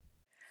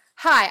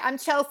Hi, I'm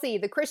Chelsea,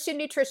 the Christian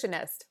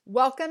nutritionist.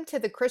 Welcome to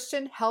the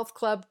Christian Health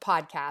Club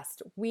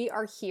podcast. We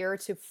are here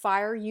to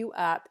fire you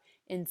up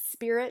in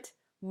spirit,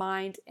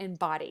 mind, and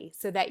body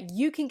so that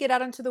you can get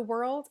out into the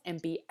world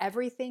and be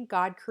everything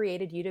God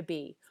created you to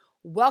be.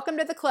 Welcome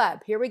to the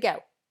club. Here we go.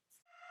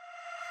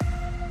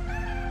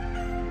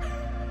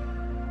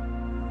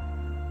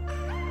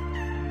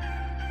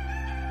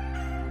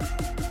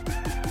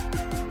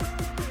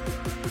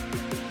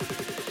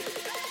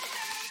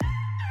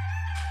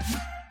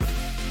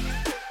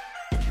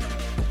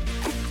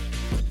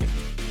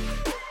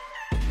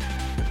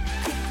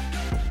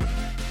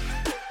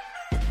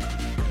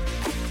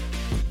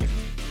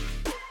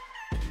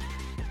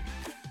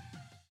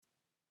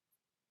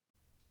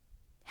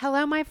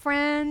 Hello, my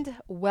friend.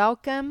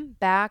 Welcome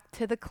back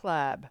to the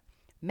club.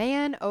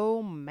 Man,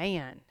 oh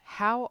man,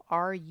 how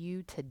are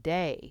you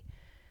today?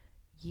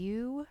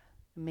 You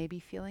may be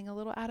feeling a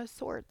little out of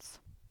sorts.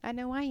 I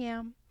know I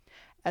am.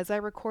 As I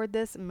record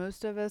this,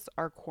 most of us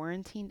are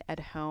quarantined at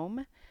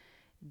home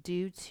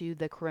due to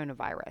the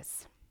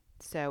coronavirus.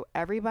 So,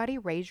 everybody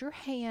raise your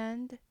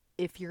hand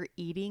if you're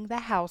eating the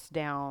house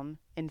down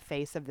in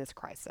face of this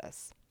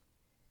crisis.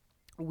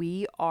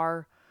 We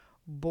are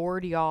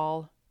bored,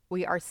 y'all.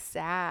 We are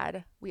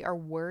sad. We are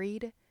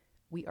worried.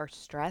 We are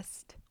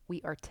stressed.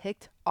 We are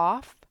ticked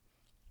off.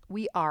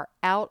 We are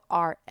out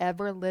our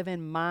ever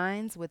living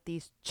minds with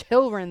these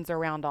childrens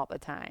around all the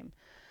time.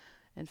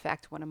 In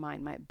fact, one of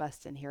mine might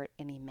bust in here at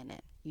any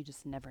minute. You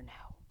just never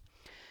know.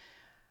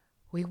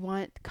 We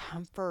want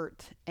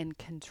comfort and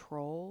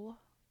control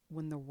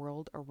when the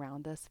world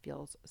around us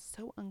feels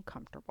so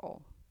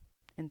uncomfortable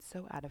and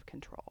so out of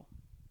control.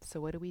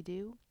 So, what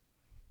do?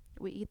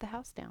 We eat the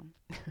house down,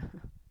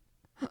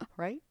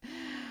 right?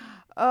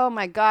 Oh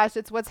my gosh,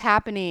 it's what's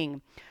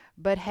happening.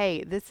 But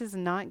hey, this is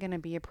not going to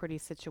be a pretty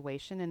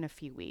situation in a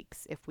few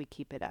weeks if we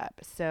keep it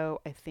up.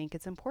 So, I think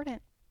it's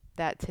important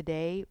that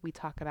today we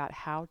talk about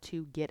how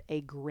to get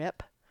a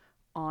grip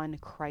on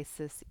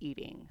crisis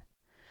eating.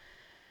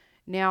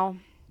 Now,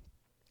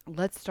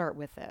 let's start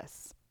with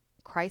this.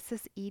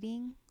 Crisis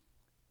eating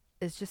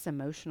is just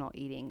emotional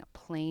eating,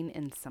 plain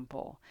and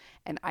simple.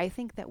 And I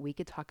think that we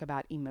could talk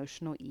about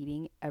emotional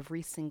eating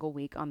every single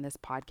week on this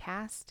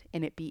podcast,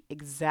 and it be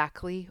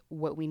exactly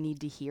what we need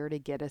to hear to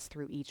get us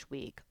through each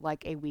week,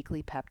 like a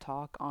weekly pep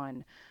talk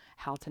on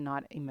how to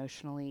not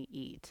emotionally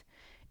eat.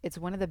 It's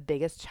one of the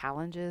biggest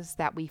challenges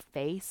that we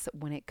face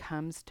when it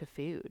comes to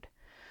food.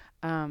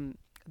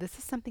 This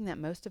is something that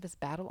most of us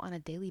battle on a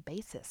daily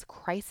basis,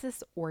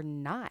 crisis or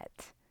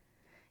not.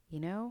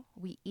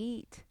 We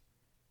eat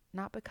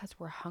not because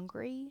we're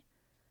hungry,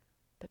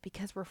 but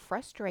because we're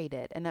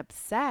frustrated and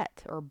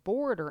upset or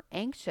bored or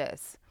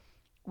anxious.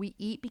 We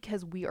eat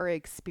because we are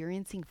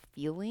experiencing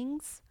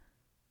feelings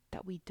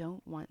that we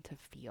don't want to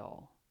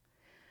feel.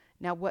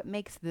 Now, what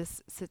makes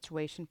this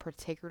situation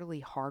particularly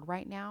hard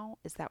right now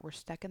is that we're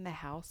stuck in the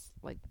house,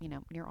 like,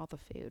 near all the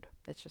food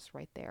that's just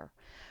right there.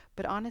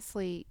 But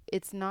honestly,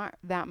 it's not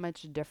that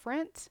much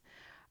different.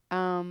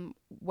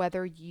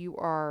 Whether you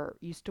are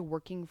used to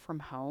working from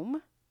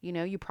home,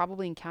 you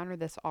probably encounter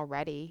this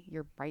already.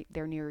 You're right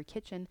there near your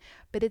kitchen,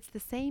 but it's the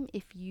same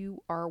if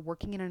you are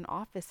working in an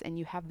office and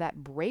you have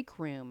that break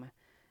room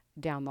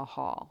down the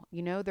hall.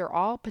 They're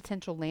all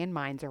potential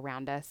landmines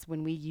around us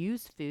when we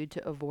use food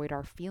to avoid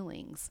our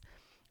feelings.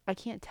 I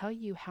can't tell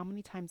you how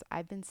many times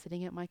I've been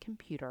sitting at my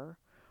computer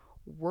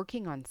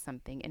working on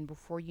something, and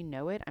before you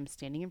know it, I'm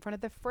standing in front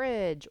of the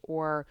fridge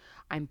or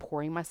I'm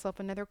pouring myself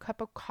another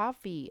cup of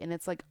coffee, and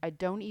it's like I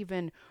don't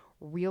even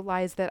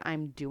realize that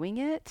I'm doing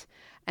it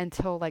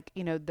until, like,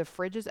 the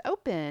fridge is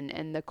open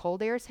and the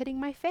cold air is hitting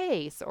my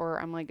face, or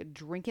I'm like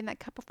drinking that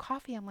cup of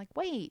coffee. I'm like,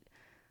 wait,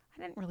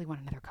 I didn't really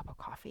want another cup of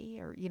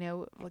coffee, or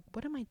like,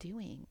 what am I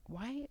doing?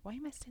 Why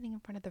am I standing in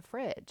front of the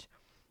fridge?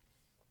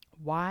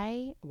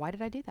 Why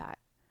did I do that?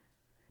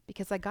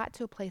 Because I got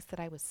to a place that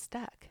I was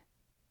stuck.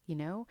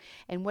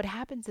 And what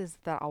happens is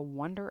that I'll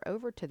wander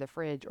over to the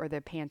fridge or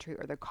the pantry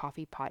or the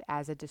coffee pot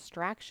as a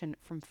distraction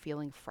from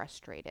feeling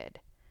frustrated.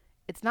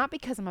 It's not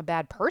because I'm a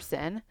bad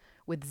person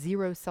with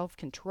zero self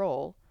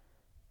control.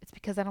 It's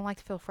because I don't like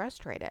to feel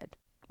frustrated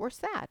or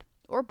sad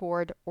or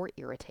bored or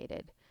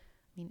irritated.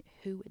 I mean,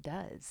 who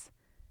does?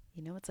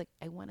 It's like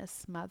I want to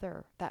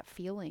smother that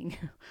feeling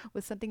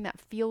with something that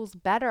feels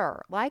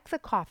better, like the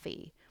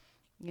coffee.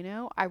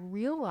 I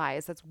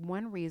realize that's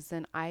one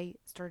reason I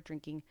started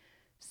drinking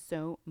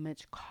so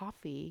much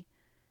coffee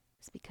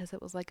is because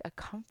it was like a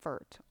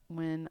comfort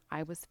when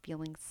I was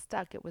feeling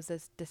stuck. It was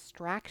this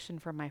distraction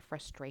from my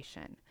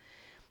frustration.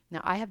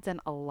 Now, I have done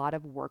a lot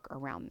of work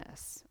around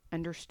this,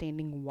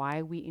 understanding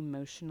why we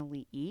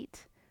emotionally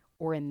eat,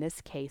 or in this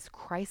case,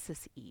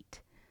 crisis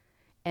eat.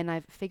 And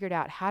I've figured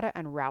out how to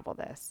unravel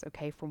this,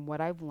 okay, from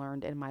what I've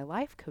learned in my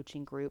life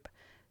coaching group,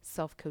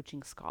 Self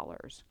Coaching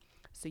Scholars.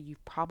 So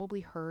you've probably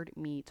heard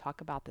me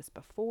talk about this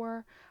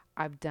before.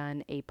 I've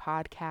done a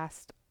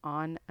podcast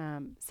on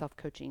self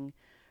coaching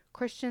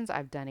Christians,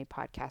 I've done a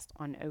podcast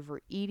on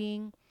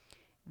overeating.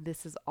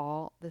 This is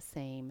all the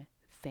same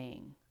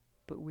thing.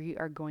 but we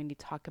are going to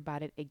talk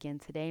about it again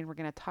today. And we're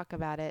going to talk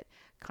about it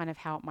kind of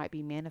how it might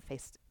be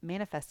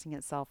manifesting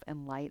itself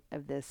in light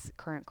of this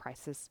current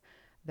crisis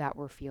that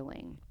we're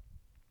feeling.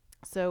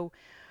 So,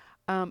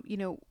 you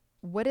know,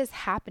 what is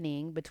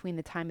happening between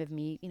the time of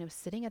me,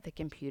 sitting at the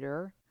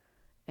computer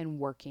and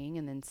working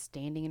and then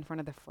standing in front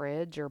of the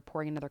fridge or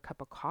pouring another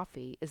cup of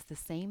coffee is the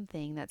same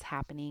thing that's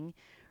happening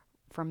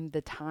from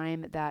the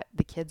time that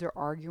the kids are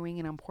arguing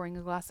and I'm pouring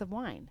a glass of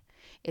wine.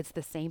 It's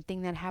the same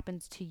thing that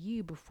happens to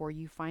you before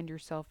you find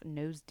yourself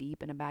nose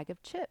deep in a bag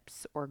of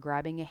chips or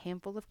grabbing a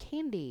handful of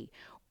candy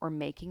or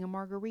making a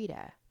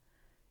margarita.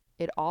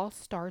 It all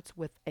starts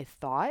with a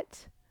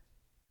thought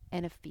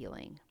and a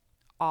feeling.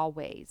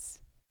 Always.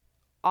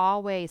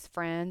 Always,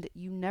 friend.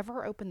 You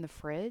never open the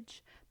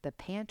fridge, the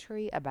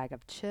pantry, a bag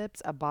of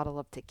chips, a bottle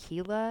of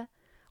tequila,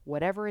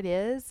 whatever it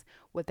is,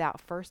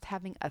 without first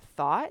having a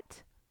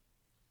thought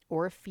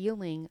or a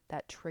feeling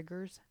that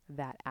triggers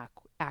that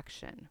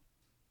action.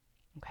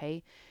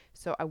 Okay,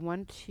 so I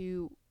want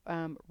to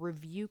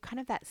review kind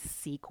of that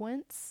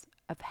sequence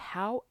of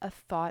how a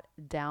thought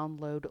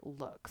download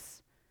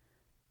looks.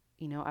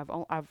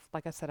 I've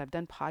like I said, I've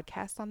done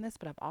podcasts on this,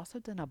 but I've also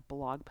done a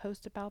blog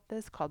post about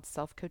this called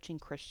Self-Coaching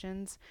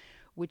Christians,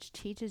 which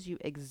teaches you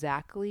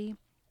exactly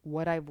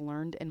what I've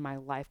learned in my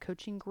life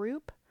coaching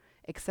group,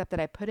 except that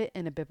I put it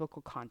in a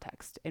biblical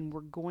context. And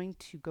we're going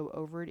to go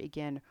over it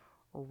again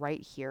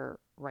right here,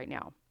 right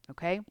now.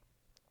 Okay?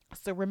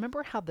 So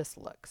remember how this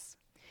looks.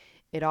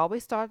 It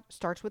always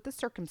starts with the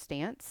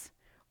circumstance,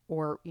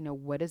 or,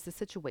 what is the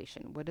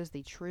situation? What is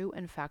the true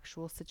and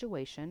factual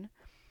situation?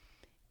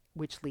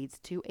 Which leads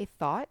to a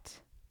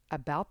thought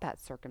about that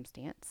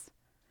circumstance.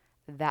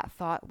 That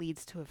thought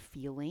leads to a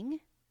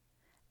feeling.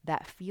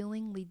 That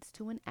feeling leads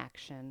to an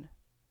action.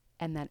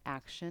 And that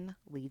action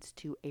leads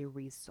to a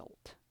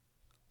result.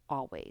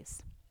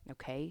 Always.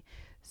 Okay?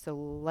 So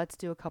let's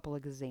do a couple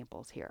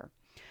examples here.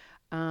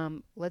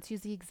 Let's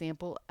use the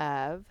example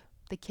of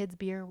the kids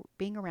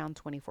being around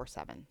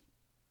 24/7.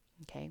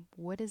 Okay?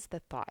 What is the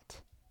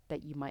thought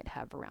that you might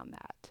have around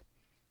that?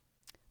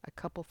 A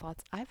couple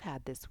thoughts I've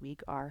had this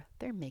week are,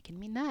 they're making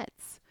me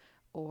nuts,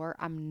 or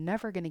I'm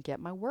never going to get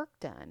my work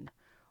done,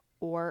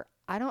 or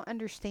I don't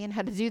understand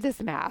how to do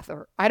this math,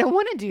 or I don't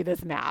want to do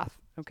this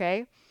math.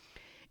 Okay.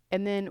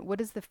 And then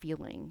what is the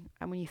feeling?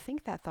 And when you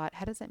think that thought,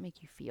 how does that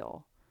make you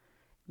feel?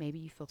 Maybe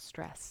you feel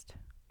stressed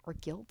or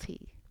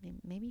guilty.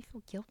 Maybe you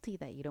feel guilty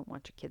that you don't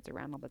want your kids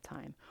around all the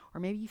time, or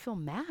maybe you feel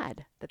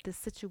mad that this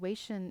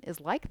situation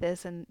is like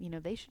this and,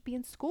 they should be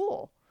in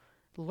school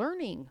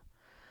learning.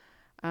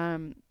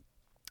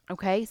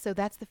 Okay, so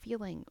that's the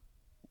feeling.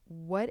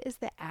 What is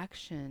the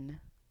action?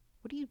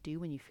 What do you do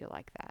when you feel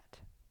like that?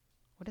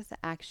 What is the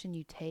action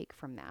you take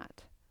from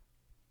that?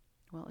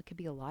 Well, it could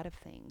be a lot of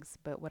things,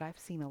 but what I've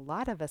seen a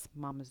lot of us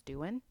mamas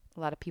doing, a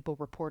lot of people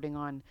reporting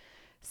on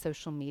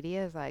social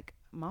media is like,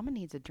 Mama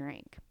needs a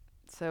drink.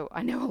 So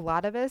I know a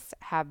lot of us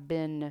have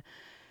been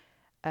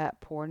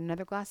pouring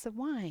another glass of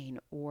wine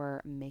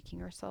or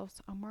making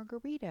ourselves a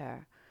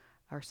margarita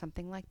or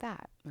something like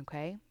that.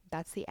 Okay,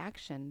 that's the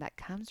action that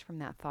comes from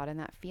that thought and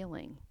that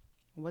feeling.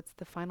 What's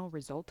the final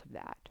result of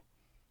that?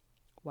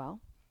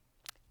 Well,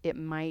 it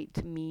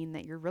might mean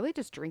that you're really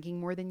just drinking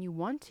more than you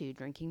want to,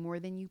 drinking more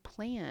than you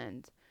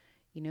planned.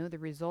 The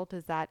result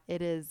is that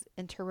it is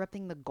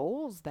interrupting the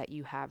goals that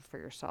you have for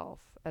yourself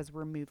as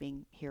we're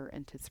moving here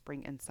into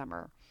spring and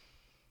summer.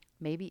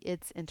 Maybe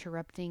it's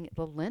interrupting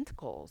the Lent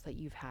goals that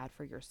you've had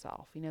for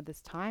yourself,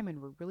 this time,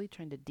 and we're really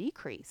trying to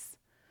decrease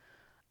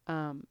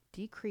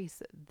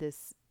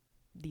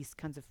these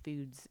kinds of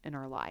foods in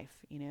our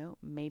life.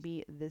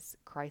 Maybe this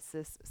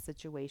crisis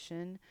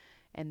situation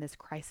and this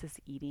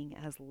crisis eating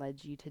has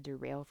led you to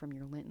derail from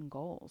your Lenten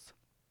goals.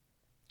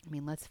 I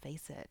mean, let's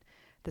face it,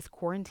 this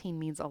quarantine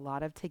means a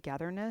lot of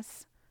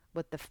togetherness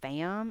with the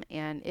fam,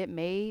 and it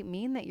may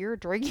mean that you're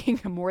drinking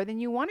more than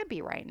you want to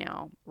be right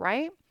now,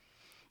 right?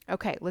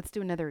 Okay, let's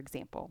do another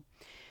example.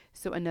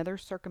 So another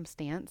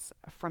circumstance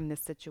from this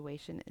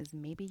situation is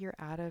maybe you're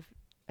out of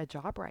a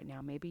job right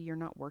now. Maybe you're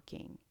not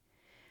working.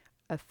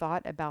 A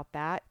thought about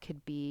that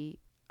could be,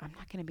 I'm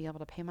not going to be able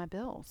to pay my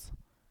bills.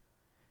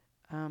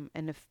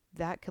 And if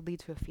that could lead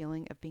to a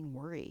feeling of being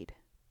worried,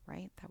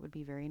 right? That would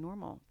be very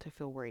normal to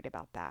feel worried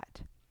about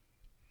that.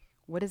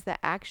 What is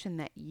the action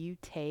that you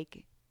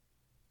take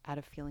out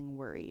of feeling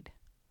worried?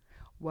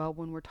 Well,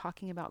 when we're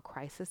talking about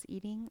crisis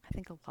eating, I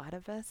think a lot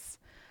of us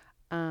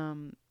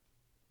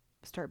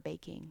start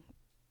baking.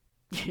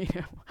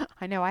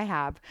 I know I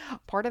have.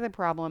 Part of the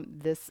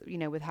problem,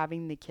 with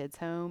having the kids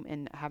home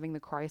and having the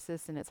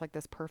crisis, and it's like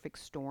this perfect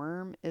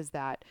storm, is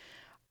that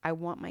I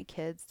want my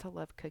kids to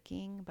love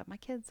cooking, but my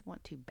kids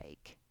want to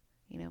bake.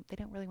 They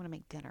don't really want to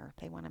make dinner.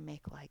 They want to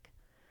make like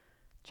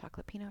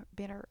chocolate peanut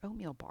butter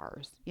oatmeal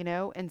bars,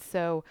 And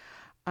so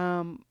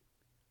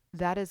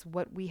that is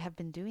what we have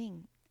been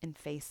doing in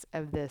face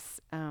of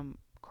this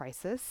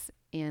crisis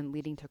and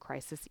leading to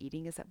crisis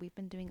eating, is that we've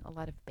been doing a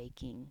lot of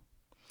baking.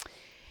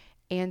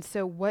 And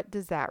so what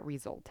does that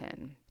result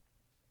in?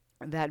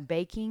 That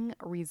baking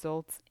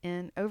results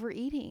in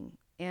overeating.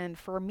 And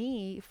for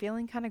me,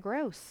 feeling kind of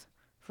gross.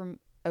 from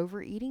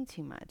overeating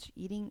too much,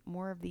 eating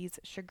more of these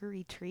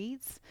sugary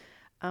treats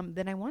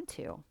than I want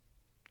to,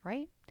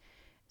 right?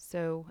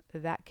 So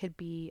that could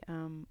be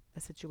a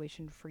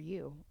situation for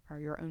you or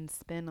your own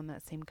spin on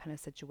that same kind of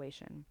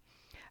situation.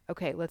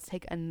 Okay, let's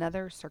take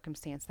another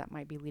circumstance that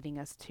might be leading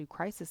us to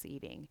crisis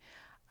eating.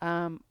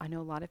 I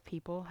know a lot of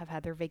people have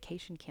had their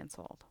vacation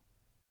canceled,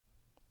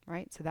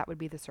 right? So that would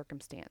be the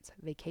circumstance.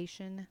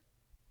 Vacation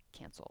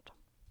canceled.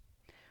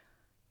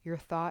 Your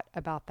thought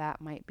about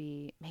that might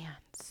be, man,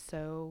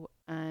 so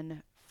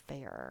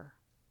unfair,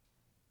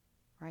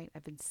 right?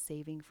 I've been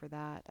saving for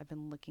that. I've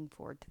been looking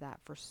forward to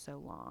that for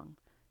so long.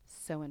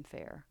 So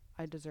unfair.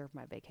 I deserve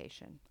my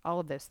vacation. All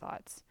of those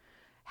thoughts.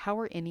 How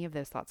are any of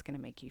those thoughts going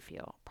to make you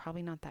feel?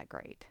 Probably not that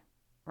great,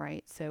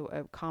 right? So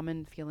a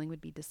common feeling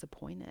would be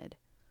disappointed.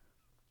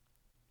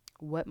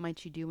 What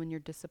might you do when you're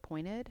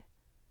disappointed?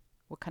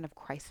 What kind of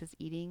crisis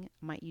eating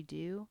might you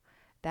do?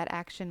 That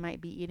action might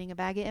be eating a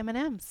bag of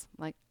M&Ms.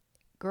 Like,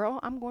 girl,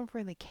 I'm going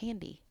for the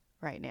candy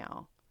right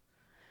now.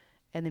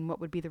 And then what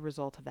would be the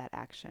result of that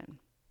action?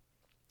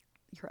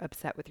 You're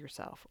upset with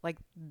yourself. Like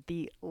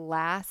the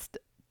last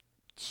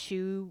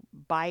chew,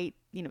 bite,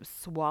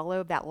 swallow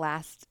of that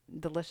last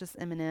delicious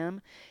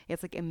M&M,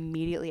 it's like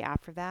immediately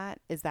after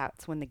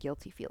that's when the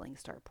guilty feelings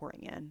start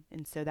pouring in.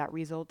 And so that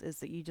result is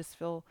that you just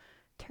feel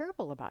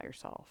terrible about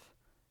yourself,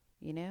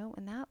 and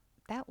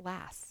that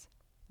lasts.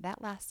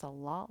 That lasts a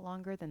lot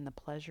longer than the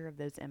pleasure of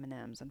those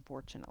M&Ms,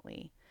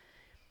 unfortunately.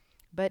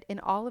 But in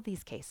all of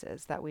these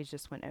cases that we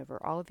just went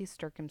over, all of these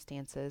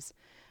circumstances,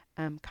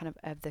 kind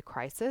of the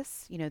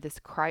crisis,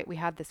 we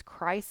have this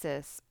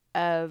crisis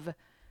of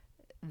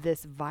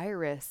this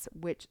virus,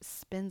 which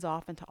spins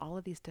off into all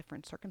of these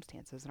different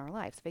circumstances in our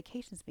lives.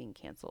 Vacations being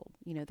canceled,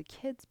 the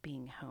kids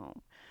being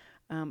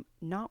home,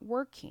 not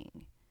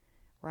working,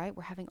 right?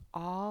 We're having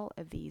all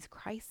of these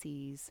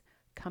crises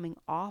coming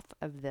off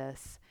of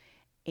this,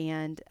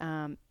 and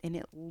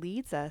it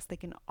leads us. They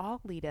can all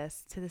lead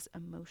us to this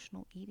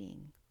emotional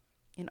eating.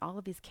 In all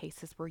of these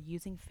cases, we're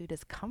using food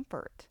as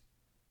comfort,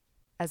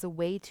 as a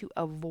way to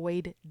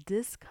avoid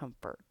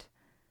discomfort.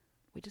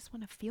 We just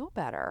want to feel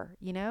better,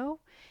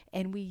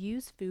 And we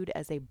use food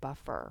as a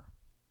buffer.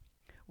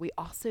 We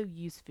also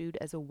use food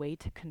as a way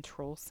to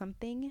control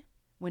something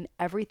when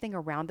everything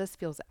around us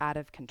feels out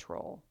of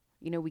control.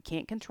 We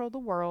can't control the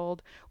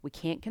world. We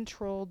can't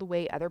control the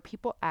way other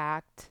people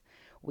act.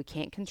 We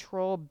can't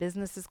control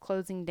businesses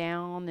closing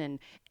down and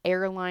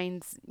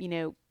airlines,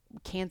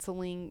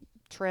 canceling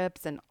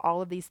trips and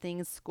all of these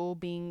things, school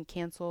being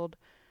canceled.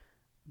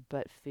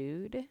 But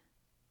food,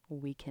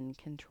 we can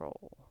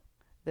control.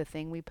 The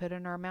thing we put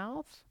in our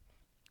mouth,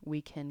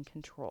 we can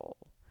control.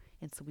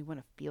 And so we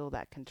want to feel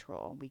that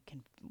control. We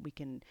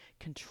can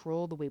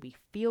control the way we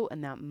feel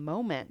in that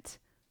moment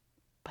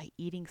by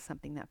eating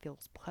something that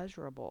feels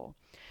pleasurable.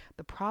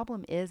 The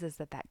problem is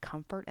that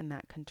comfort and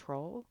that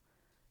control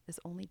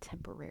is only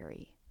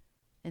temporary.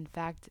 In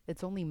fact,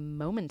 it's only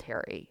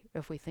momentary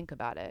if we think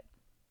about it.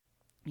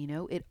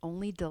 It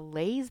only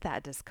delays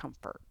that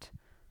discomfort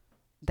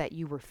that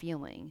you were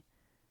feeling.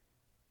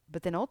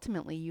 But then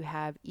ultimately you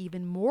have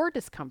even more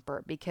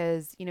discomfort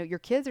because, your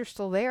kids are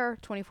still there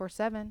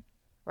 24/7,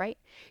 right?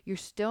 You're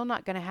still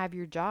not going to have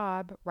your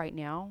job right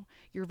now.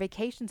 Your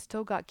vacation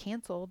still got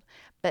canceled.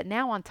 But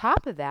now on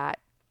top of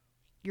that,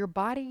 your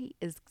body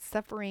is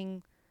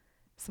suffering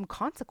some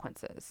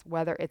consequences,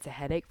 whether it's a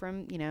headache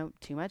from,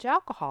 too much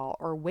alcohol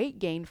or weight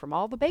gain from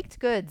all the baked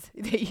goods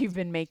that you've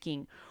been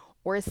making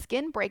or a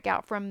skin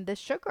breakout from the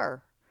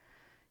sugar,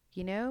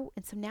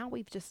 And so now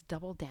we've just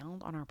doubled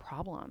down on our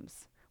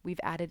problems. We've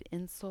added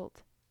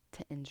insult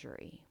to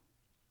injury.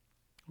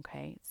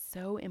 Okay,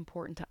 so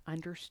important to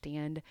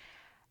understand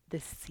the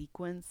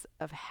sequence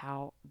of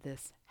how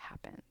this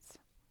happens.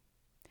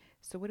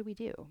 So what do we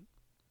do?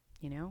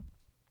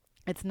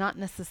 It's not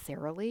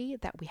necessarily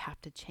that we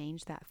have to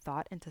change that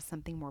thought into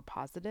something more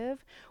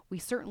positive. We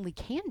certainly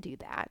can do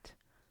that.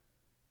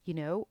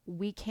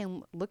 We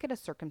can look at a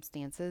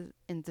circumstances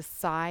and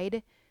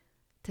decide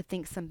to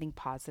think something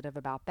positive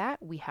about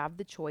that. We have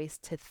the choice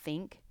to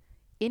think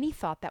any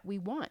thought that we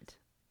want.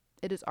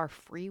 It is our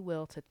free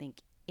will to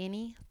think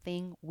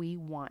anything we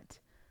want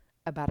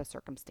about a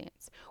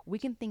circumstance. We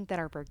can think that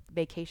our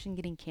vacation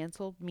getting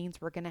canceled means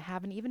we're going to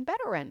have an even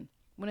better one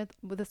when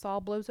this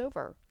all blows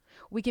over.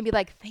 We can be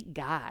like, thank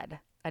God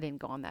I didn't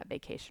go on that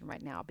vacation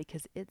right now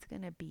because it's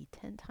going to be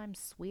 10 times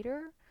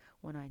sweeter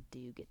when I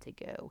do get to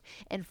go.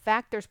 In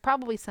fact, there's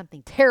probably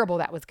something terrible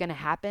that was going to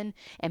happen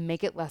and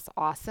make it less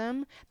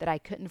awesome that I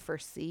couldn't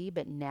foresee.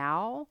 But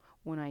now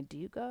when I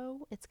do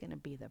go, it's going to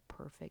be the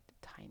perfect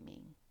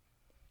timing.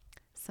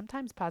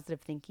 Sometimes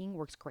positive thinking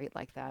works great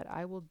like that.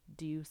 I will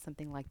do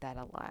something like that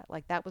a lot.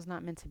 Like that was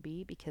not meant to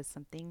be because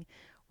something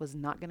was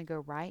not going to go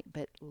right,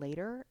 but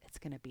later it's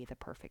going to be the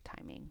perfect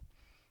timing.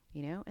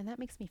 And that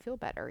makes me feel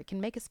better. It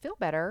can make us feel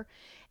better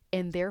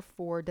and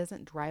therefore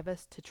doesn't drive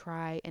us to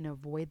try and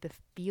avoid the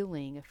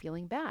feeling of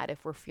feeling bad.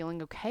 If we're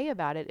feeling okay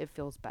about it, it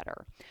feels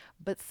better.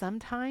 But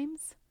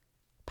sometimes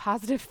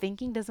positive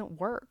thinking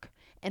doesn't work.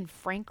 And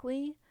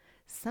frankly,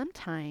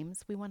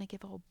 Sometimes we want to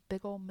give a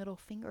big old middle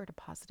finger to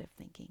positive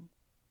thinking.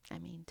 I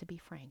mean, to be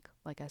frank,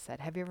 like I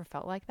said, have you ever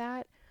felt like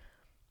that?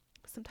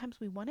 Sometimes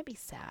we want to be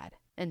sad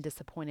and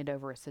disappointed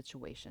over a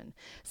situation.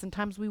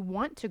 Sometimes we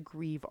want to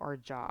grieve our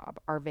job,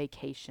 our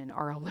vacation,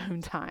 our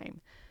alone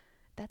time.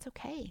 That's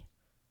okay.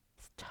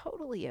 It's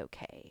totally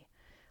okay.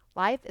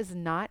 Life is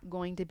not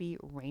going to be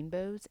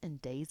rainbows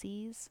and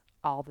daisies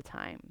all the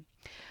time.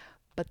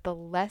 But the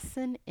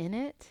lesson in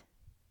it,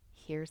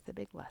 here's the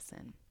big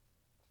lesson,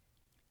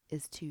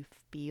 is to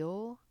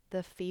feel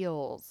the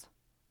feels.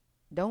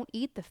 Don't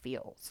eat the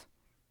feels.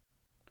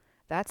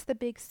 That's the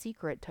big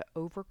secret to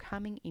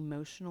overcoming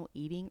emotional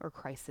eating or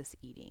crisis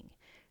eating.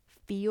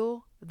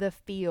 Feel the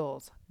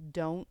feels.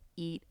 Don't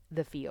eat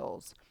the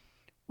feels.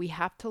 We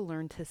have to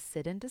learn to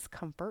sit in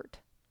discomfort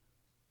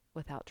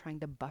without trying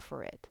to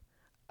buffer it,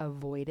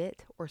 avoid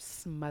it, or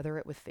smother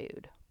it with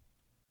food.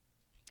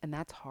 And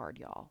that's hard,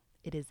 y'all.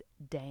 It is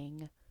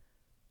dang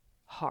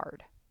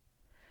hard.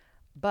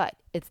 But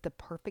it's the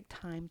perfect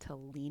time to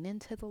lean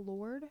into the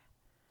Lord,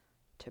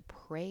 to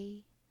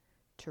pray,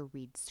 to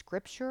read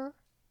scripture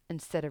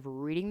instead of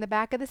reading the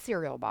back of the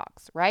cereal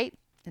box, right?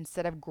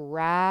 Instead of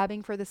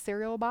grabbing for the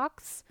cereal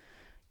box,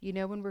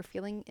 when we're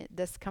feeling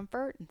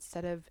discomfort,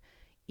 instead of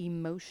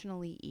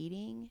emotionally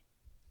eating,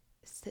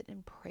 sit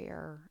in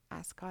prayer,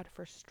 ask God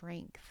for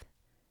strength,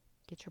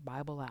 get your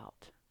Bible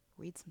out,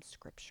 read some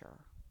scripture,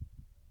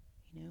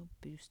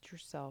 boost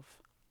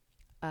yourself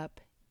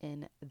up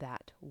in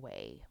that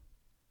way.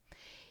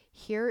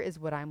 Here is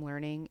what I'm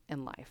learning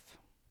in life.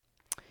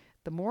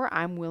 The more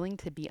I'm willing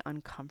to be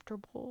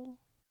uncomfortable,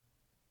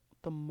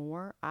 the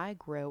more I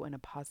grow in a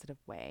positive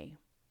way.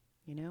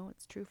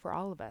 It's true for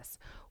all of us.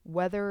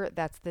 Whether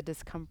that's the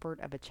discomfort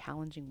of a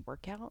challenging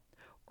workout,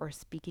 or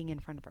speaking in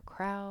front of a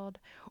crowd,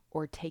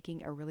 or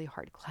taking a really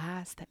hard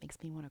class that makes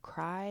me want to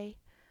cry.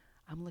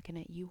 I'm looking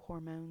at you,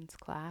 hormones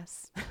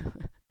class.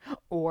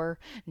 Or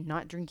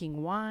not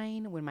drinking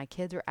wine when my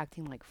kids are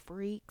acting like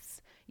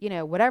freaks.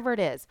 Whatever it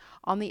is.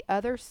 On the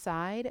other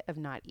side of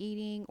not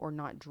eating or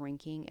not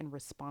drinking in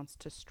response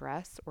to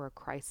stress or a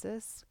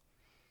crisis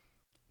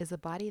is a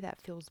body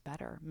that feels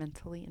better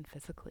mentally and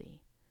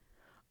physically.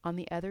 On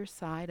the other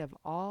side of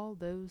all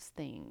those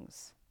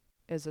things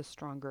is a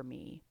stronger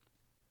me.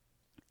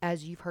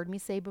 As you've heard me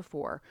say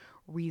before,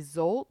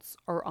 results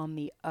are on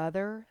the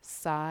other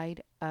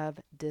side of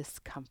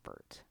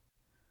discomfort.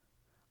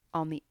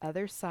 On the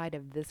other side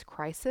of this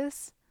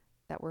crisis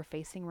that we're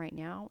facing right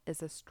now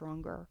is a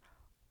stronger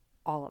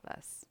all of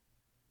us.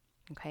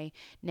 Okay?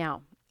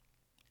 Now,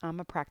 I'm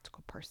a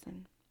practical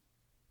person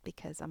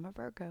because I'm a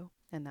Virgo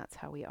and that's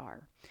how we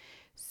are.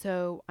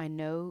 So I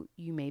know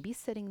you may be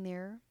sitting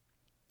there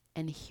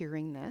and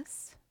hearing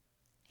this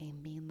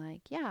and being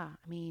like, yeah,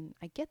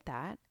 I get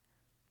that.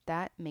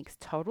 That makes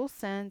total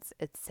sense.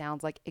 It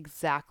sounds like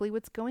exactly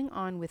what's going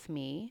on with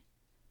me.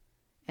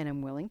 And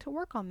I'm willing to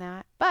work on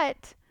that.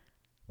 But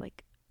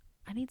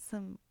I need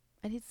some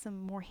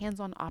more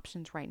hands-on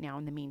options right now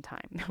in the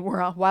meantime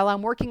while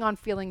I'm working on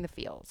feeling the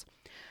feels.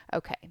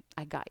 Okay,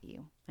 I got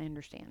you. I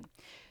understand.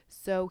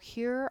 So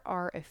here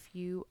are a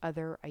few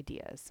other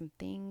ideas, some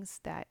things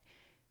that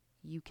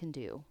you can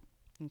do,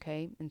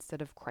 okay, instead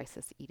of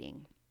crisis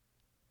eating.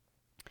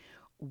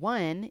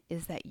 One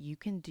is that you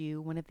can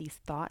do one of these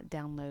thought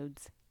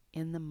downloads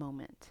in the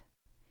moment.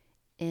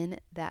 In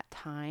that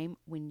time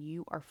when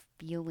you are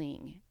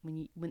feeling,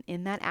 when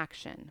in that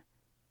action,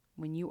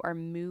 when you are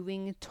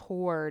moving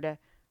toward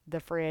the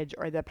fridge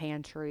or the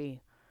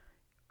pantry,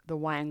 the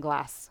wine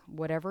glass,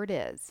 whatever it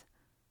is,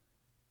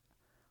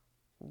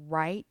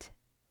 write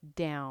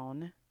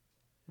down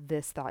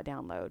this thought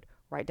download.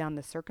 Write down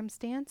the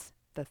circumstance,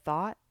 the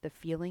thought, the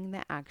feeling,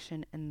 the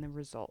action, and the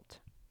result.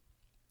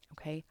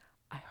 Okay?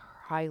 I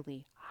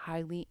highly,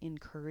 highly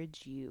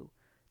encourage you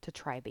to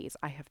try these.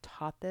 I have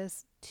taught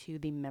this to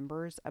the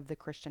members of the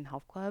Christian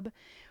Health Club.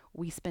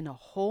 We spend a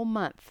whole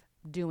month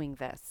doing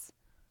this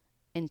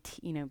and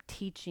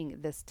teaching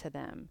this to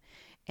them,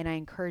 and I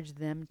encourage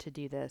them to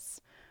do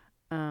this,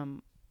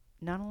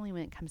 not only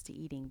when it comes to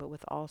eating, but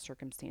with all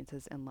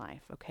circumstances in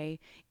life. Okay,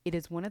 it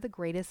is one of the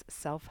greatest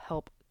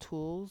self-help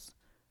tools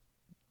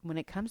when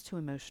it comes to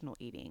emotional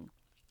eating.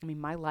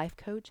 My life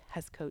coach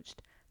has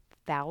coached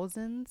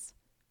thousands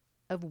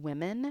of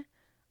women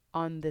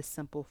on this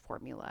simple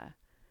formula: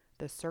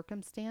 the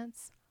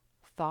circumstance,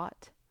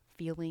 thought,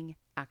 feeling,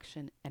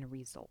 action, and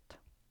result.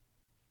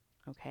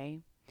 Okay?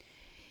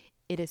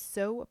 It is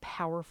so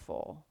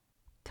powerful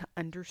to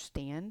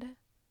understand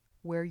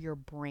where your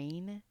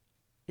brain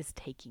is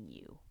taking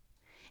you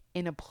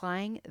in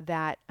applying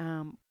that,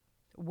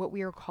 what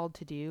we are called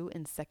to do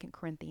in 2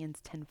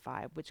 Corinthians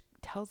 10:5, which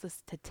tells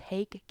us to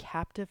take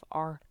captive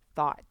our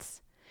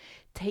thoughts.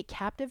 Take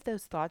captive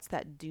those thoughts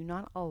that do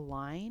not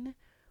align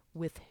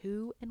with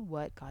who and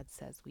what God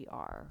says we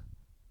are.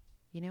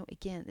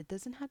 Again, it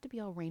doesn't have to be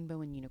all rainbow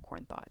and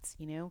unicorn thoughts,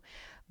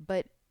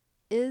 but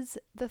is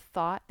the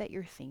thought that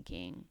you're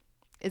thinking,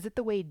 is it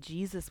the way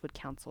Jesus would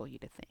counsel you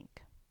to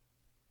think?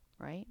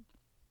 Right?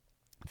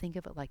 Think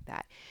of it like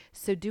that.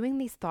 So, doing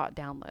these thought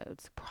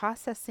downloads,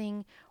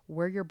 processing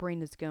where your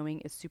brain is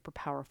going is super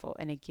powerful.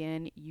 And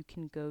again, you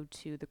can go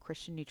to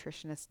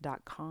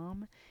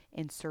thechristiannutritionist.com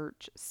and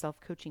search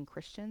self coaching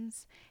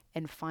Christians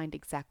and find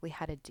exactly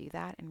how to do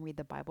that and read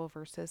the Bible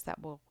verses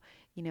that will,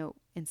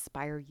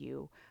 inspire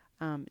you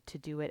to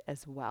do it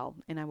as well.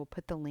 And I will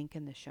put the link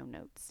in the show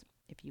notes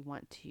if you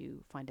want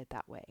to find it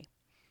that way.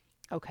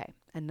 Okay,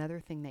 another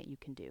thing that you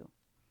can do,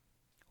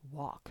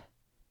 walk.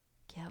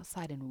 Get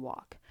outside and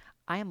walk.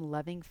 I am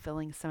loving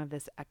filling some of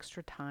this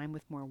extra time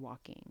with more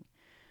walking.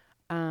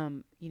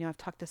 I've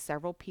talked to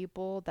several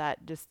people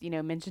that just,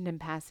 mentioned in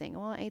passing,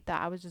 well, I ate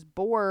that. I was just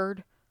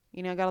bored.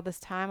 I got all this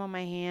time on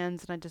my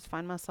hands and I just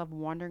find myself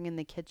wandering in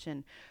the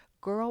kitchen.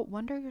 Girl,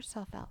 wander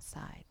yourself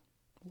outside.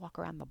 Walk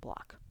around the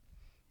block.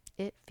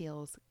 It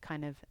feels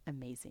kind of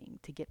amazing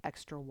to get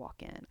extra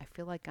walk in. I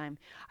feel kind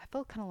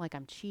of like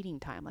I'm cheating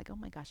time. Like, oh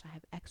my gosh, I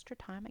have extra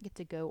time. I get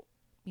to go,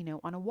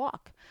 on a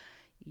walk.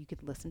 You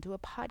could listen to a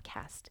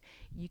podcast.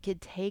 You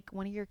could take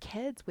one of your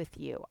kids with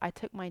you. I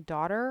took my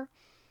daughter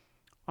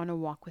on a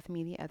walk with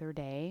me the other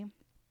day.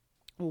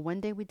 Well,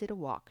 one day we did a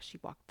walk. She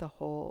walked the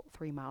whole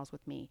 3 miles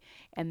with me.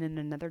 And then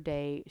another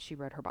day she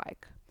rode her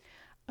bike.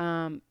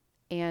 Um,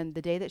 and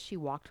the day that she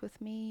walked with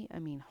me, I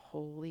mean,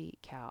 holy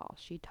cow,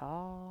 she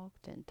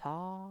talked and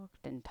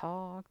talked and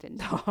talked and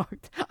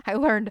talked. I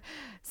learned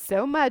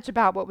so much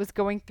about what was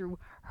going through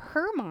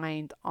her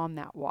mind on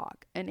that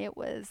walk, and it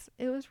was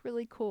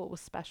really cool. It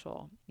was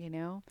special.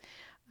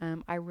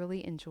 I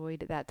really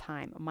enjoyed that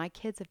time. My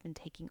kids have been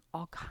taking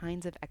all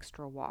kinds of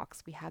extra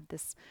walks. We had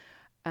this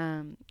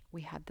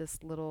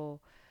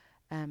little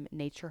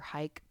nature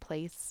hike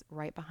place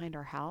right behind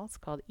our house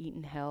called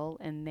Eaton Hill,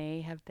 and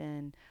they have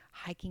been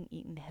hiking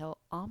Eaton Hill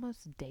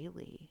almost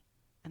daily,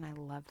 and I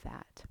love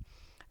that.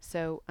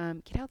 So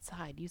get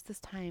outside, use this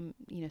time,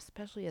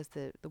 especially as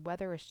the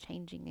weather is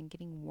changing and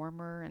getting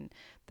warmer and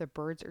the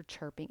birds are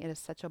chirping. It is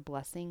such a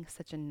blessing,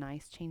 such a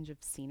nice change of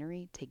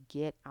scenery to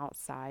get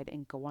outside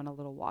and go on a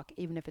little walk,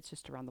 even if it's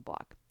just around the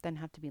block. Doesn't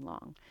have to be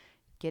long.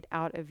 Get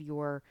out of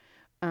your,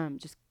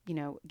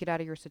 get out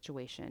of your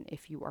situation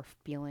if you are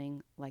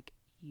feeling like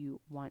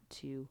you want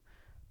to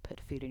put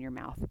food in your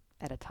mouth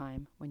at a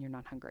time when you're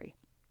not hungry.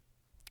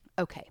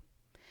 Okay.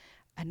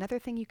 Another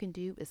thing you can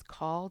do is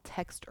call,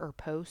 text, or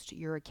post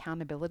your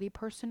accountability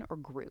person or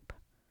group.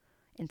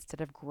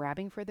 Instead of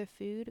grabbing for the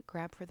food,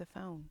 grab for the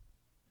phone.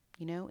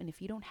 And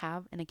if you don't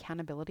have an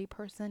accountability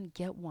person,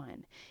 get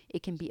one.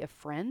 It can be a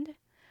friend,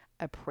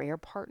 a prayer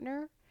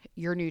partner,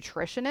 your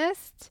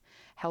nutritionist.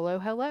 Hello,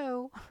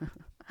 hello.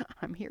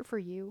 I'm here for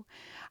you.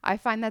 I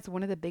find that's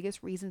one of the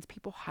biggest reasons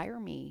people hire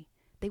me.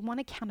 They want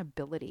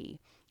accountability.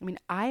 I mean,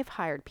 I've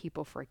hired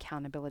people for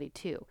accountability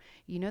too.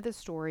 You know the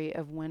story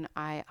of when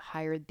I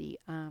hired the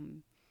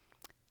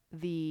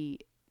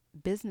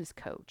business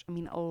coach. I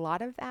mean, a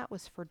lot of that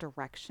was for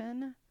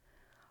direction,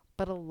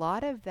 but a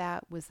lot of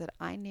that was that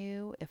I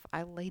knew if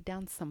I laid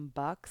down some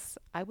bucks,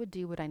 I would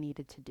do what I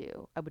needed to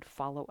do. I would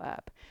follow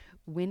up.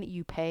 When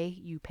you pay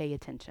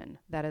attention.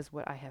 That is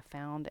what I have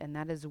found, and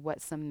that is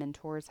what some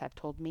mentors have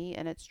told me,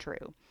 and it's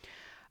true.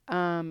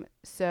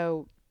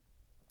 So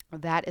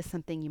that is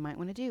something you might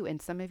want to do.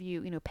 And some of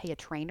you, pay a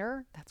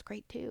trainer. That's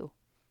great too.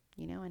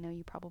 I know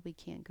you probably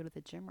can't go to the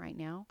gym right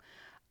now,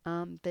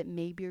 but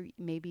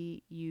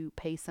maybe you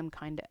pay some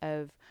kind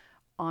of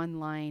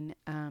online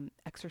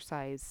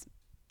exercise,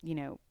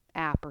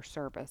 app or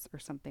service or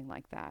something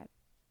like that.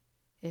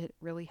 It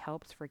really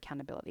helps for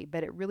accountability,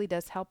 but it really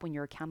does help when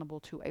you're accountable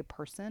to a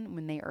person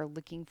when they are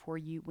looking for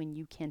you, when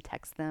you can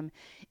text them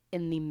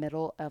in the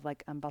middle of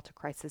like, I'm about to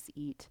crisis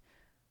eat,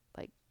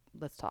 like,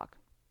 let's talk,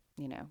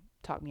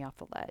 talk me off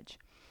the ledge.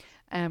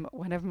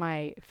 One of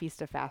my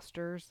Feast of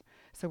Fasters.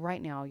 So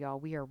right now, y'all,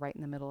 we are right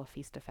in the middle of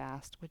Feast of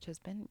Fast, which has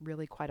been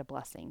really quite a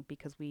blessing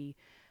because we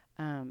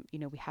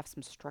have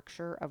some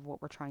structure of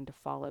what we're trying to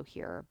follow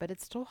here, but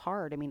it's still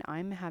hard. I mean,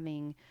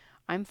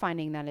 I'm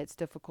finding that it's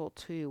difficult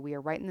too. We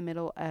are right in the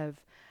middle of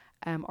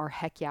our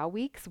Heck Yeah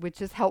weeks,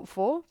 which is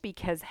helpful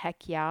because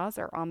Heck Yeahs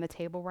are on the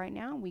table right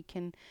now. We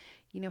can,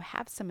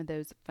 have some of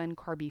those fun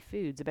carby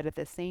foods, but at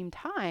the same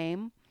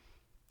time,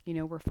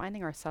 we're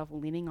finding ourselves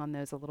leaning on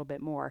those a little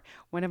bit more.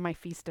 One of my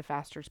Feast of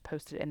Fasters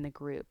posted in the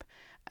group.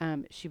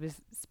 She was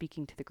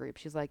speaking to the group.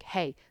 She's like,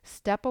 hey,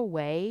 step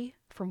away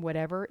from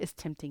whatever is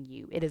tempting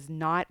you. It is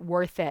not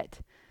worth it.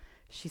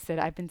 She said,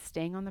 I've been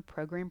staying on the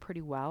program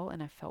pretty well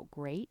and I felt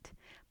great.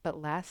 But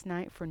last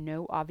night, for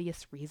no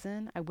obvious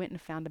reason, I went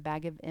and found a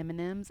bag of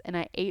M&Ms and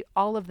I ate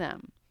all of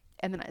them.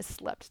 And then I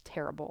slept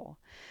terrible.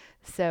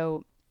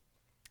 So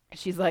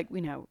she's like,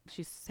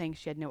 she's saying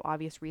she had no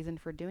obvious reason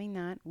for doing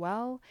that.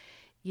 Well,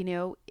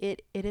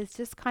 it is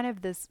just kind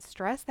of this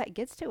stress that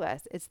gets to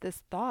us. It's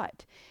this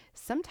thought.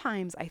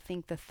 Sometimes I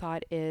think the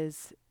thought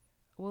is,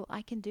 well,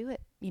 I can do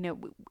it.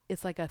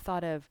 It's like a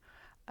thought of,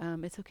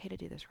 it's okay to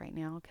do this right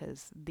now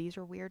because these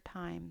are weird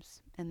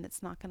times and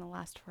it's not going to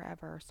last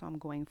forever. So I'm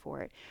going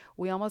for it.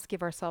 We almost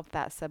give ourselves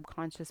that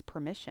subconscious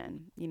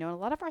permission. A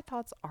lot of our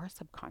thoughts are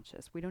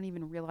subconscious. We don't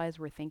even realize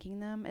we're thinking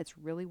them. It's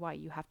really why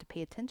you have to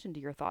pay attention to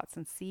your thoughts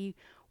and see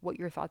what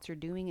your thoughts are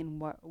doing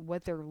and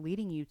what they're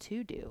leading you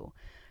to do.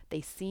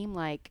 They seem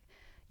like,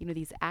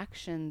 these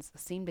actions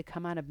seem to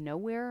come out of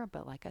nowhere,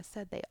 but like I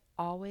said, they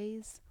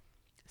always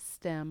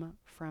stem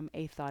from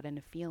a thought and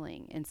a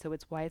feeling. And so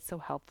it's why it's so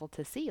helpful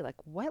to see like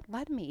what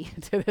led me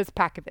to this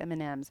pack of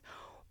M&Ms.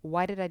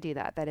 Why did I do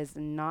that? That is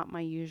not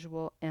my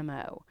usual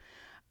MO.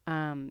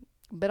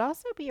 But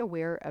also be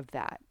aware of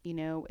that,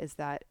 is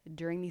that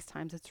during these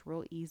times it's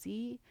real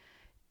easy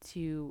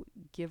to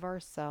give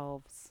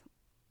ourselves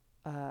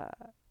uh,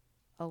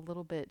 a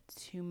little bit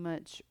too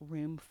much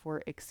room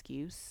for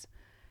excuse,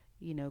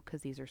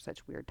 because these are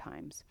such weird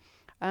times.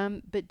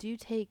 But do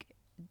take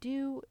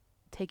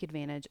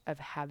advantage of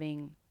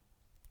having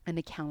an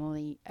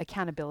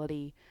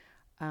accountability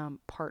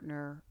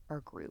partner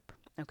or group.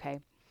 Okay.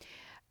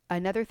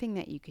 Another thing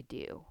that you could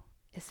do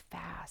is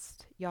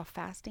fast. Y'all,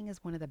 fasting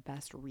is one of the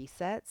best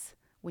resets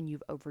when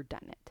you've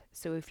overdone it.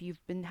 So if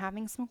you've been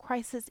having some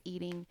crisis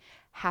eating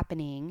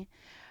happening,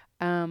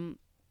 um,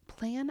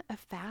 plan a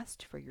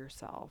fast for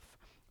yourself.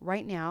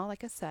 Right now,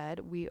 like I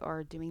said, we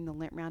are doing the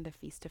Lent round of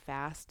Feast to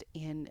Fast,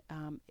 and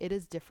it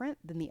is different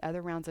than the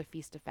other rounds of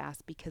Feast to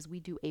Fast because we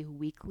do a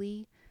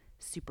weekly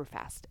super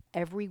fast.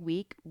 Every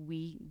week,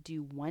 we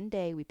do one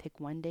day, we pick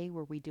one day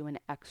where we do an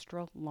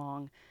extra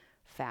long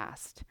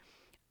fast.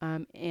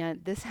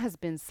 And this has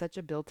been such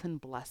a built in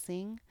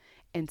blessing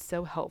and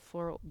so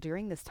helpful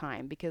during this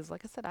time because,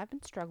 like I said, I've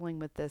been struggling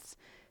with this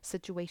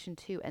situation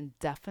too and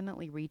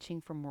definitely reaching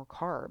for more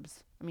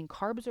carbs. I mean,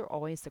 carbs are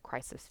always the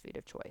crisis food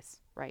of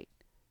choice, right?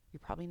 You're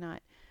probably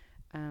not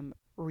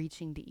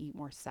reaching to eat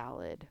more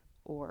salad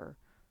or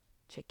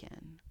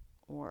chicken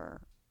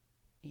or,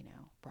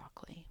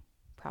 broccoli.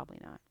 Probably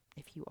not.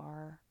 If you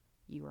are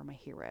my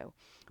hero.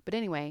 But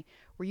anyway,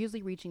 we're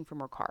usually reaching for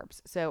more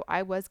carbs. So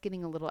I was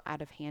getting a little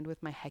out of hand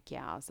with my heck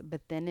yeahs,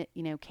 but then it,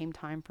 came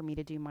time for me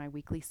to do my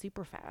weekly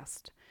super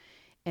fast.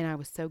 And I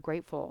was so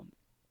grateful.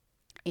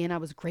 And I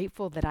was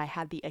grateful that I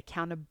had the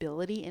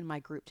accountability in my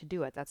group to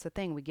do it. That's the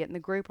thing. We get in the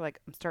group, we're like,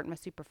 I'm starting my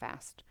super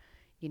fast,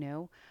 you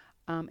know?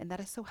 And that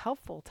is so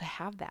helpful to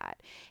have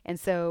that. And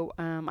so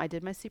I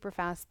did my super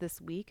fast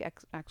this week.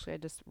 Actually, I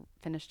just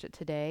finished it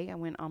today. I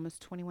went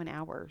almost 21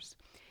 hours.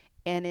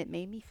 And it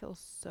made me feel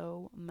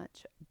so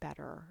much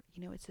better.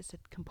 It's just a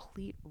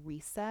complete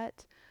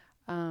reset,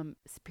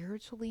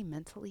 spiritually,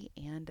 mentally,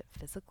 and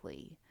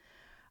physically.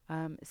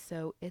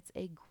 So it's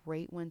a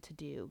great one to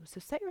do. So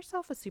set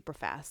yourself a super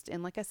fast.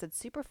 And like I said,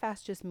 super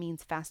fast just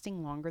means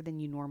fasting longer than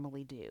you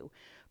normally do.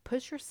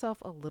 Push yourself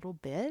a little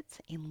bit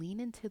and lean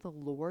into the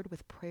Lord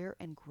with prayer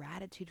and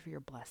gratitude for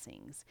your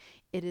blessings.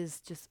 It is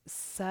just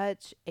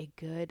such a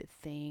good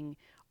thing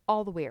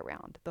all the way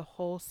around. The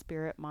whole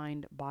spirit,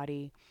 mind,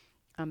 body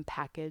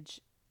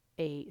package,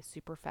 a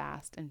super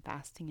fast and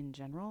fasting in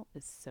general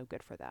is so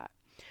good for that.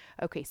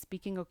 Okay,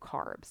 speaking of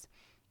carbs,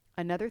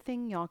 another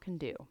thing y'all can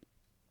do.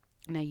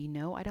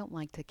 Now, I don't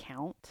like to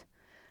count,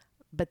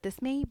 but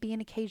this may be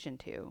an occasion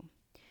to.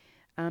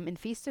 In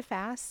Feast to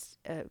Fast,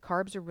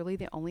 carbs are really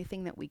the only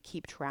thing that we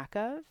keep track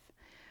of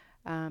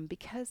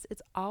because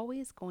it's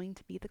always going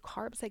to be the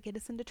carbs that get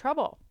us into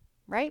trouble,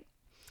 right?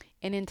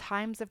 And in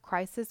times of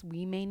crisis,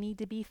 we may need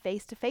to be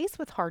face to face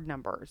with hard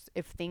numbers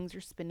if things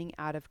are spinning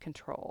out of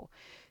control.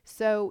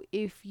 So,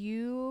 if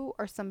you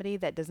are somebody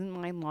that doesn't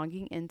mind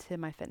logging into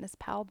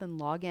MyFitnessPal, then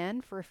log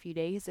in for a few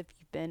days if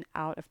you've been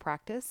out of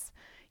practice.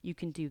 You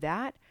can do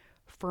that.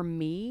 For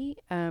me,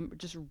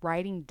 just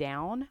writing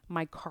down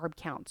my carb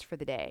counts for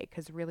the day,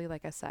 because really,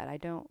 like I said,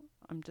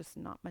 I'm just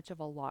not much of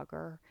a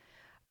logger.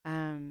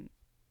 Um,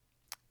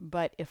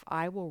 but if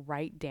I will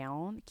write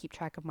down, keep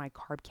track of my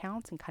carb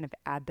counts and kind of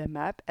add them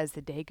up as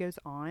the day goes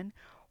on,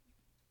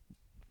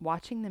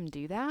 watching them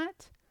do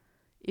that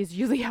is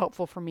usually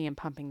helpful for me in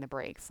pumping the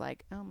brakes.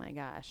 Like, oh my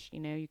gosh,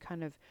 you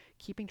kind of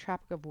keeping track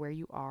of where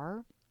you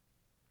are,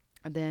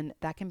 then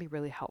that can be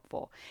really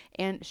helpful.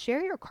 And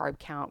share your carb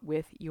count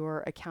with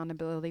your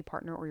accountability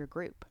partner or your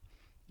group.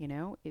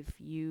 If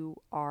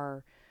you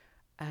are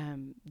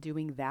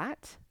doing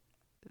that,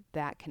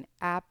 that can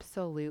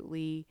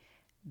absolutely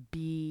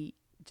be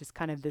just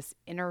kind of this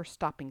inner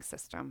stopping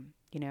system,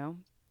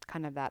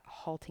 kind of that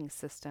halting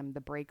system,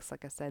 the brakes,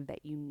 like I said,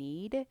 that you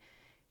need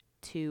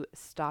to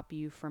stop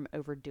you from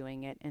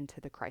overdoing it into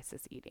the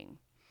crisis eating.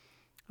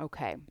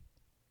 Okay.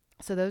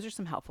 So those are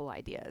some helpful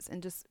ideas.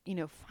 And just,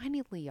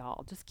 finally,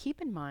 y'all, just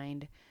keep in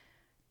mind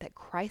that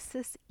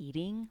crisis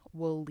eating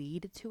will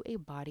lead to a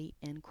body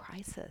in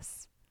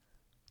crisis.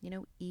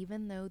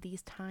 Even though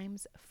these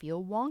times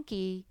feel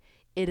wonky,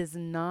 it is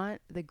not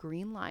the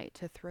green light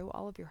to throw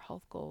all of your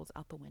health goals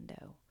out the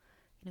window.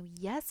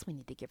 Yes, we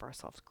need to give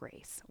ourselves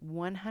grace,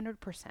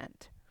 100%.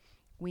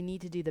 We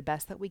need to do the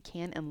best that we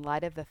can in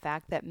light of the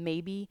fact that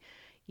maybe,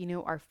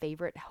 our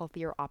favorite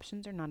healthier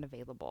options are not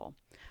available.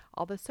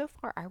 Although so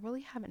far, I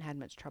really haven't had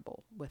much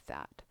trouble with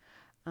that.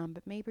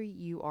 but maybe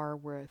you are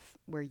with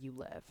where you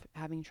live,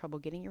 having trouble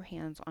getting your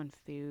hands on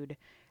food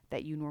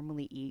that you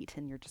normally eat,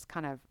 and you're just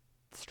kind of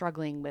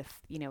struggling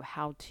with,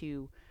 how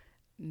to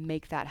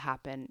make that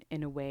happen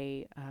in a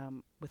way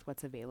with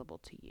what's available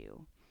to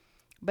you.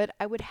 But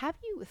I would have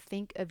you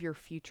think of your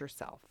future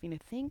self.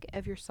 Think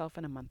of yourself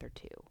in a month or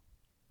two.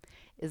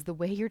 Is the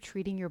way you're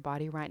treating your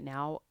body right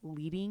now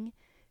leading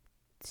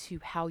to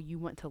how you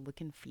want to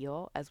look and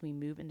feel as we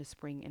move into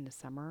spring, into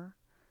summer?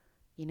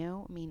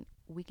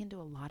 We can do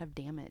a lot of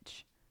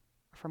damage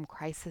from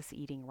crisis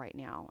eating right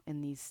now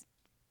in these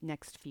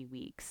next few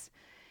weeks.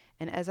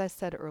 And as I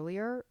said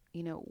earlier,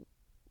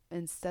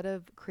 instead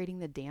of creating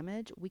the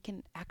damage, we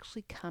can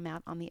actually come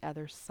out on the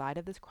other side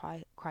of this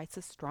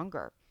crisis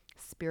stronger,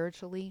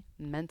 spiritually,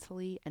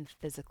 mentally, and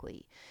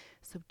physically.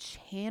 So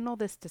channel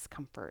this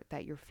discomfort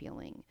that you're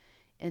feeling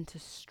into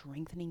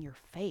strengthening your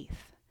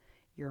faith,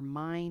 your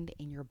mind,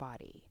 and your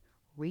body.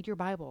 Read your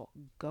Bible,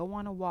 go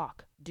on a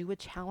walk, do a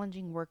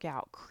challenging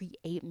workout,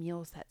 create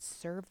meals that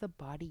serve the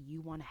body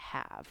you want to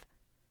have,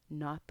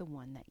 not the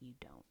one that you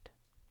don't.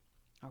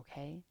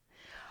 Okay?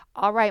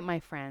 All right, my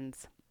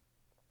friends.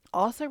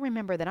 Also,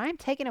 remember that I'm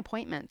taking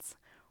appointments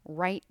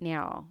right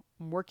now.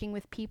 I'm working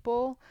with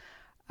people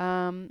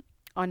on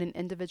an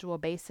individual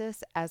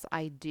basis as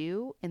I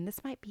do, and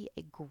this might be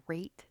a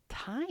great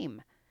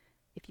time.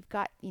 If you've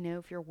got,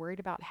 if you're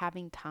worried about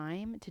having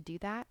time to do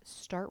that,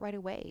 start right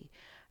away.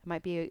 It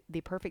might be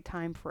the perfect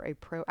time for a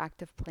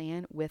proactive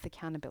plan with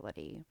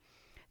accountability.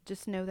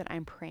 Just know that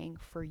I'm praying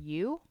for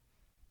you.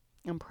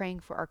 I'm praying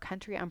for our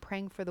country. I'm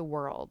praying for the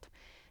world.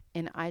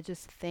 And I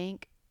just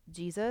thank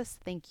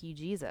you,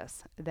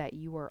 Jesus, that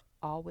you are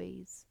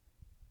always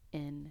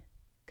in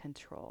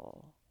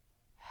control.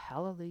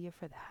 Hallelujah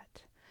for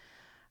that.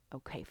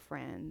 Okay,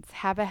 friends,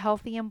 have a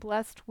healthy and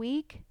blessed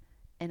week,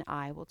 and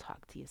I will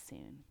talk to you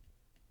soon.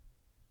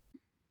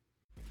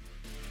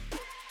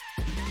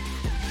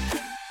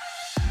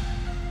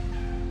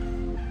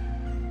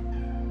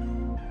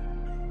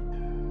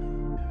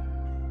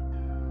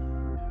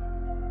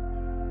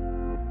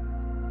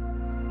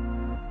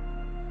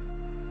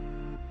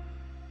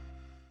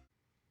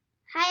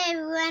 Hi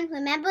everyone,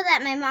 remember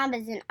that my mom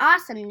is an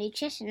awesome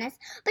nutritionist,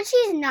 but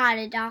she's not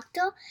a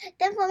doctor.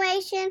 The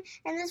information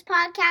in this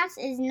podcast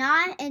is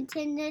not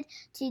intended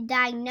to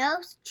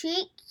diagnose,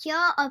 treat,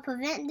 cure, or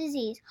prevent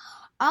disease.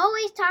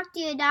 Always talk to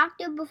your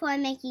doctor before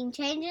making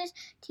changes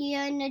to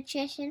your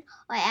nutrition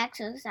or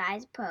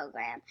exercise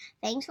program.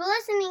 Thanks for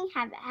listening.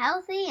 Have a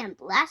healthy and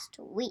blessed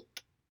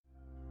week.